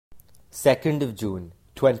2nd of June,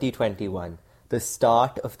 2021, the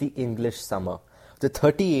start of the English summer. The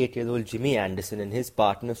 38-year-old Jimmy Anderson and his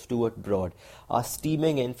partner Stuart Broad are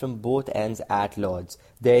steaming in from both ends at Lord's.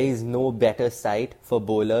 There is no better sight for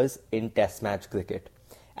bowlers in Test match cricket.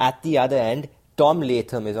 At the other end, Tom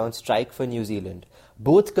Latham is on strike for New Zealand.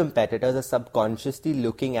 Both competitors are subconsciously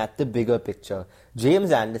looking at the bigger picture.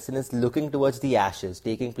 James Anderson is looking towards the Ashes,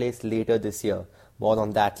 taking place later this year. More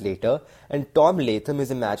on that later. And Tom Latham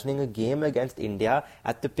is imagining a game against India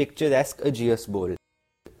at the picturesque Ageas Bowl.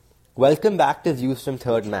 Welcome back to Views from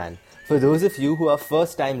Third Man. For those of you who are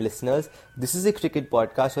first-time listeners, this is a cricket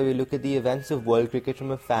podcast where we look at the events of world cricket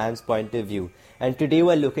from a fan's point of view. And today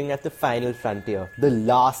we're looking at the final frontier, the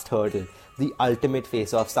last hurdle, the ultimate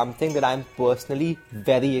face-off, something that I'm personally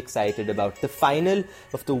very excited about. The final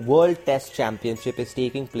of the World Test Championship is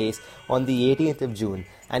taking place on the 18th of June.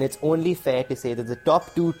 And it's only fair to say that the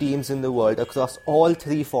top two teams in the world across all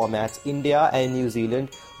three formats, India and New Zealand,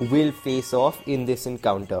 will face off in this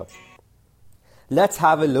encounter. Let's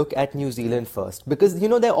have a look at New Zealand first, because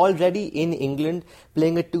they're already in England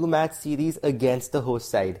playing a two-match series against the host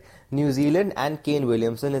side. New Zealand and Kane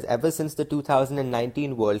Williamson has ever since the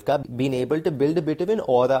 2019 World Cup been able to build a bit of an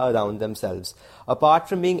aura around themselves. Apart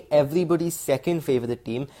from being everybody's second favourite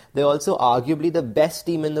team, they're also arguably the best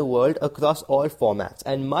team in the world across all formats,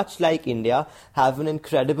 and much like India, have an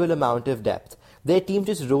incredible amount of depth. Their team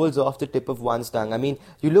just rolls off the tip of one's tongue. I mean,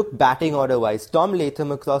 you look batting order-wise, Tom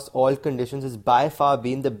Latham across all conditions has by far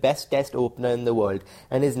been the best test opener in the world.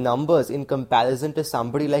 And his numbers in comparison to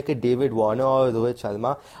somebody like a David Warner or Rohit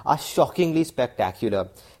Sharma are shockingly spectacular.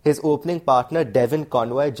 His opening partner, Devon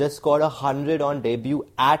Conway, just scored 100 on debut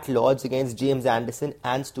at Lord's against James Anderson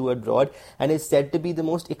and Stuart Broad and is said to be the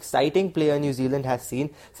most exciting player New Zealand has seen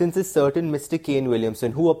since a certain Mr. Kane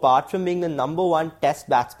Williamson, who apart from being the number one test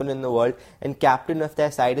batsman in the world and captain of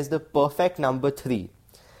their side is the perfect number 3.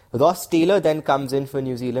 Ross Taylor then comes in for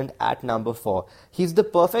New Zealand at number 4. He's the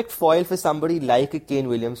perfect foil for somebody like a Kane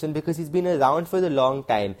Williamson because he's been around for a long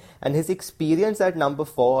time, and his experience at number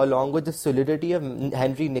 4 along with the solidity of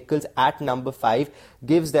Henry Nicholls at number 5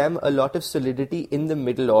 gives them a lot of solidity in the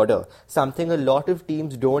middle order, something a lot of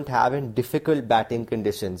teams don't have in difficult batting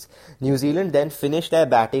conditions. New Zealand then finished their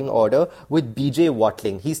batting order with BJ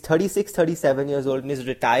Watling. He's 36-37 years old and is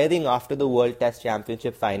retiring after the World Test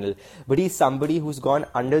Championship final, but he's somebody who's gone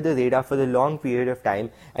under the radar for a long period of time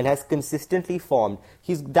and has consistently formed.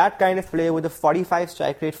 He's that kind of player with a 45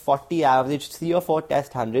 strike rate, 40 average, 3 or 4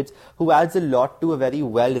 test hundreds who adds a lot to a very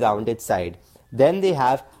well-rounded side. Then they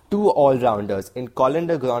have two all-rounders in Colin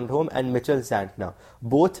de Grandhomme and Mitchell Santner,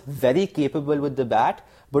 both very capable with the bat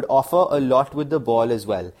but offer a lot with the ball as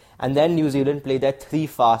well. And then New Zealand play their 3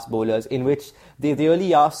 fast bowlers in which they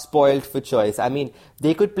really are spoiled for choice. I mean,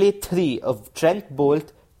 they could play 3 of Trent Boult,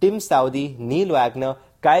 Tim Southee, Neil Wagner,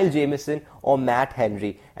 Kyle Jamieson or Matt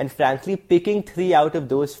Henry, and frankly picking 3 out of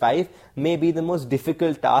those 5 may be the most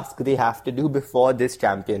difficult task they have to do before this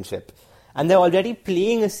championship. And they're already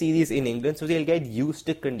playing a series in England, so they'll get used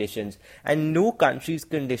to conditions, and no country's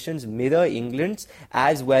conditions mirror England's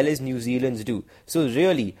as well as New Zealand's do. So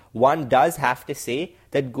really, one does have to say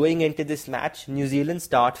that going into this match, New Zealand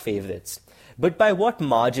start favourites. But by what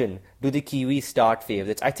margin do the Kiwis start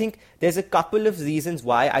favourites? I think there's a couple of reasons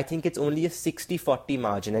why I think it's only a 60-40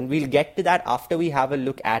 margin, and we'll get to that after we have a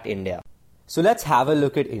look at India. So let's have a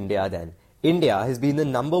look at India then. India has been the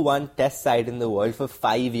number 1 test side in the world for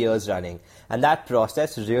 5 years running, and that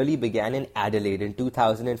process really began in Adelaide in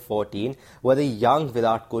 2014, where the young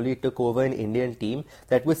Virat Kohli took over an Indian team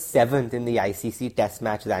that was 7th in the ICC test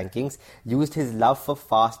match rankings, used his love for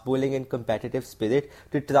fast bowling and competitive spirit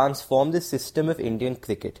to transform the system of Indian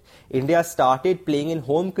cricket. India started playing in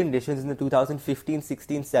home conditions in the 2015,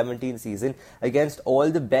 16, 17 season against all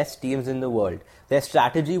the best teams in the world. Their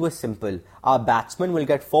strategy was simple. Our batsmen will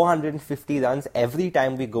get 450 runs every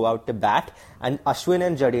time we go out to bat, and Ashwin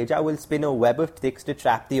and Jadeja will spin a web of tricks to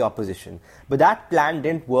trap the opposition. But that plan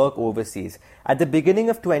didn't work overseas. At the beginning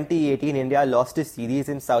of 2018, India lost a series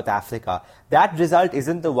in South Africa. That result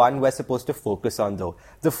isn't the one we're supposed to focus on though.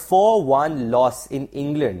 The 4-1 loss in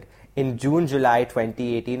England in June-July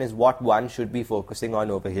 2018 is what one should be focusing on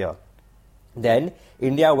over here. Then,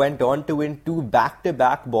 India went on to win 2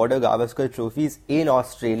 back-to-back Border Gavaskar trophies in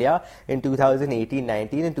Australia in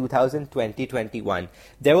 2018-19 and 2020-21.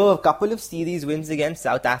 There were a couple of series wins against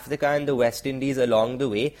South Africa and the West Indies along the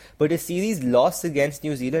way, but a series loss against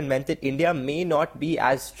New Zealand meant that India may not be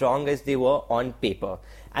as strong as they were on paper.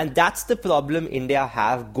 And that's the problem India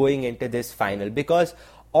have going into this final, because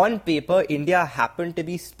on paper, India happened to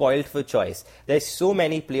be spoiled for choice. There's so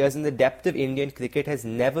many players and the depth of Indian cricket has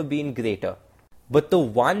never been greater. But the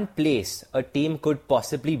one place a team could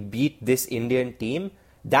possibly beat this Indian team,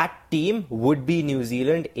 that team would be New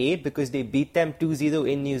Zealand, A, because they beat them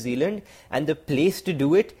 2-0 in New Zealand, and the place to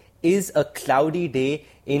do it is a cloudy day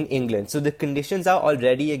in England. So the conditions are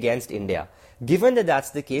already against India. Given that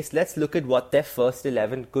that's the case, let's look at what their first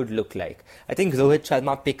 11 could look like. I think Rohit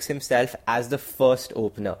Sharma picks himself as the first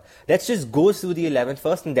opener. Let's just go through the 11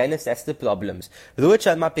 first and then assess the problems. Rohit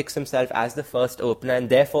Sharma picks himself as the first opener, and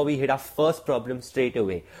therefore we hit our first problem straight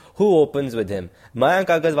away. Who opens with him? Mayank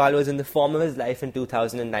Agarwal was in the form of his life in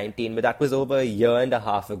 2019, but that was over a year and a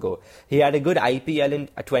half ago. He had a good IPL in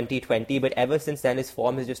 2020, but ever since then his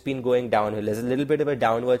form has just been going downhill. There's a little bit of a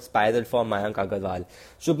downward spiral for Mayank Agarwal.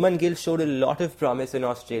 Shubman Gill showed a lot of promise in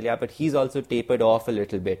Australia, but he's also tapered off a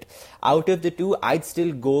little bit. Out of the two, I'd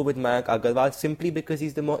still go with Mayank Agarwal simply because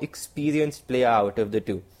he's the more experienced player out of the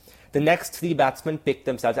two. The next three batsmen pick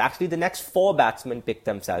themselves. Actually, the next four batsmen pick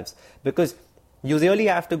themselves, because you really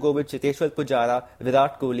have to go with Cheteshwar Pujara,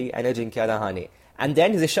 Virat Kohli and Ajinkya Rahane. And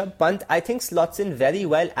then Rishabh Pant, I think, slots in very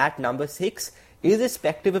well at number 6,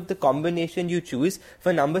 irrespective of the combination you choose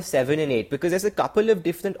for number 7 and 8, because there's a couple of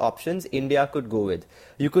different options India could go with.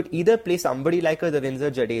 You could either play somebody like a Ravindra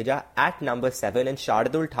Jadeja at number 7 and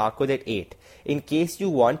Shardul Thakur at 8. In case you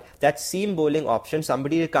want that seam bowling option,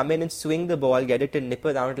 somebody to come in and swing the ball, get it to nip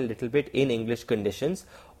around a little bit in English conditions.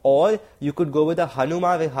 Or you could go with a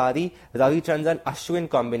Hanuma Vihari, Ravichandran Ashwin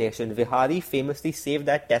combination. Vihari famously saved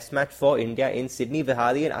that test match for India in Sydney.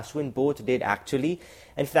 Vihari and Ashwin both did actually.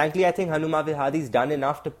 And frankly, I think Hanuma Vihari's done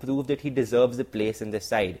enough to prove that he deserves a place in this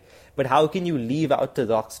side. But how can you leave out the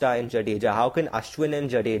rockstar in Jadeja? How can Ashwin and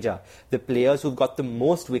Jadeja, the players who've got the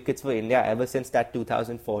most wickets for India ever since that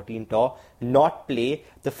 2014 tour, not play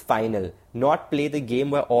the final? Not play the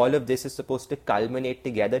game where all of this is supposed to culminate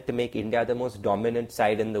together to make India the most dominant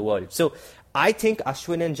side in the world? So I think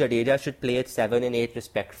Ashwin and Jadeja should play at 7 and 8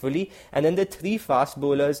 respectfully. And then the three fast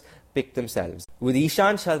bowlers pick themselves. With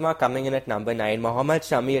Ishant Sharma coming in at number 9, Mohammad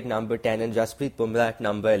Shami at number 10 and Jasprit Bumrah at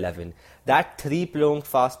number 11. That three-pronged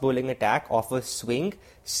fast bowling attack offers swing,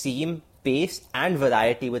 seam, pace and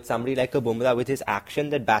variety with somebody like a Bumrah with his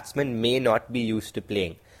action that batsmen may not be used to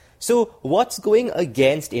playing. So what's going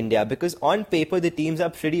against India? Because on paper the teams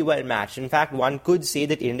are pretty well matched. In fact, one could say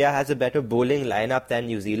that India has a better bowling lineup than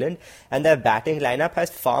New Zealand, and their batting lineup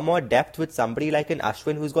has far more depth with somebody like an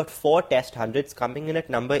Ashwin who's got 4 test hundreds coming in at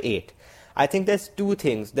number 8. I think there's two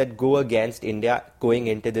things that go against India going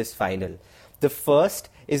into this final. The first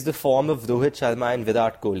is the form of Rohit Sharma and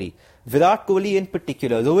Virat Kohli. Virat Kohli in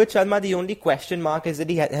particular. Rohit Sharma, the only question mark is that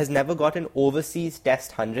he has never got an overseas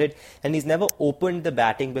test 100 and he's never opened the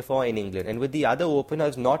batting before in England. And with the other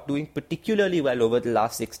openers not doing particularly well over the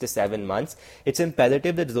last 6 to 7 months, it's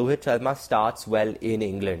imperative that Rohit Sharma starts well in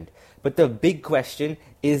England. But the big question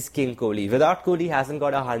is King Kohli. Virat Kohli hasn't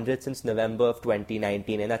got 100 since November of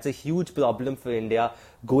 2019, and that's a huge problem for India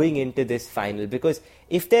going into this final, because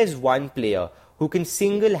if there's one player who can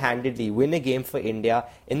single-handedly win a game for India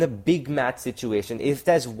in a big match situation, if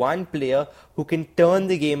there's one player who can turn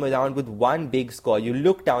the game around with one big score, you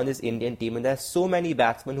look down this Indian team and there's so many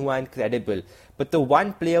batsmen who are incredible. But the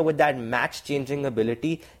one player with that match-changing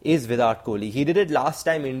ability is Virat Kohli. He did it last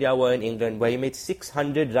time India were in England, where he made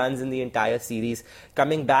 600 runs in the entire series,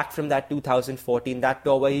 coming back from that 2014, that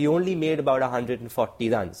tour where he only made about 140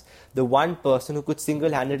 runs. The one person who could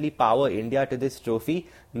single-handedly power India to this trophy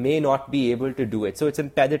may not be able to do it. So it's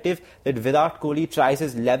imperative that Virat Kohli tries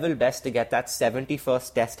his level best to get that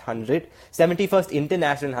 71st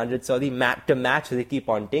international 100, to match Ricky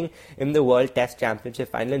Ponting in the World Test Championship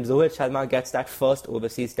final, and Rohit Sharma gets that first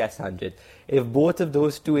overseas Test 100. If both of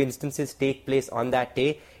those two instances take place on that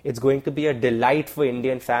day, it's going to be a delight for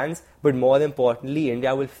Indian fans, but more importantly,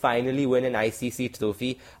 India will finally win an ICC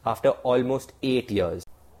trophy after almost 8 years.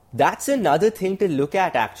 That's another thing to look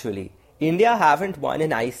at actually. India haven't won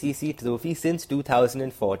an ICC trophy since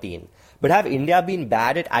 2014. But have India been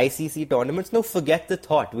bad at ICC tournaments? No, forget the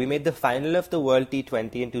thought. We made the final of the World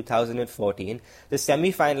T20 in 2014, the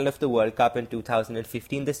semi-final of the World Cup in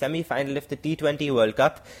 2015, the semi-final of the T20 World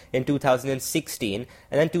Cup in 2016,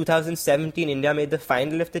 and then 2017 India made the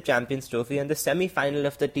final of the Champions Trophy and the semi-final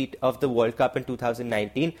of the World Cup in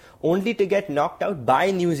 2019, only to get knocked out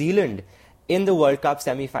by New Zealand in the World Cup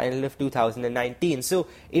semi-final of 2019. So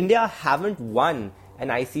India haven't won an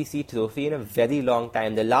ICC trophy in a very long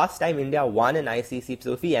time. The last time India won an ICC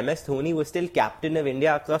trophy, MS Dhoni was still captain of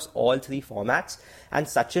India across all three formats, and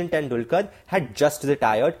Sachin Tendulkar had just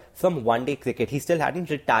retired from one-day cricket. He still hadn't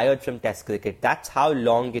retired from Test cricket. That's how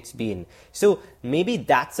long it's been. So maybe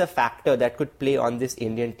that's a factor that could play on this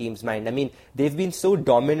Indian team's mind. I mean, they've been so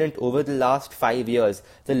dominant over the last 5 years.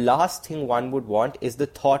 The last thing one would want is the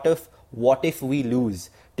thought of what if we lose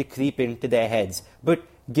to creep into their heads. But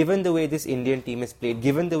given the way this Indian team has played,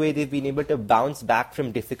 given the way they've been able to bounce back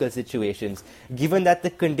from difficult situations, given that the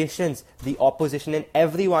conditions, the opposition and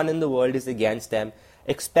everyone in the world is against them,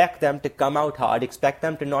 expect them to come out hard, expect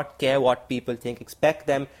them to not care what people think, expect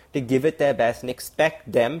them to give it their best, and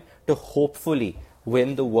expect them to hopefully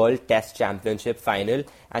win the World Test Championship final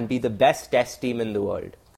and be the best test team in the world.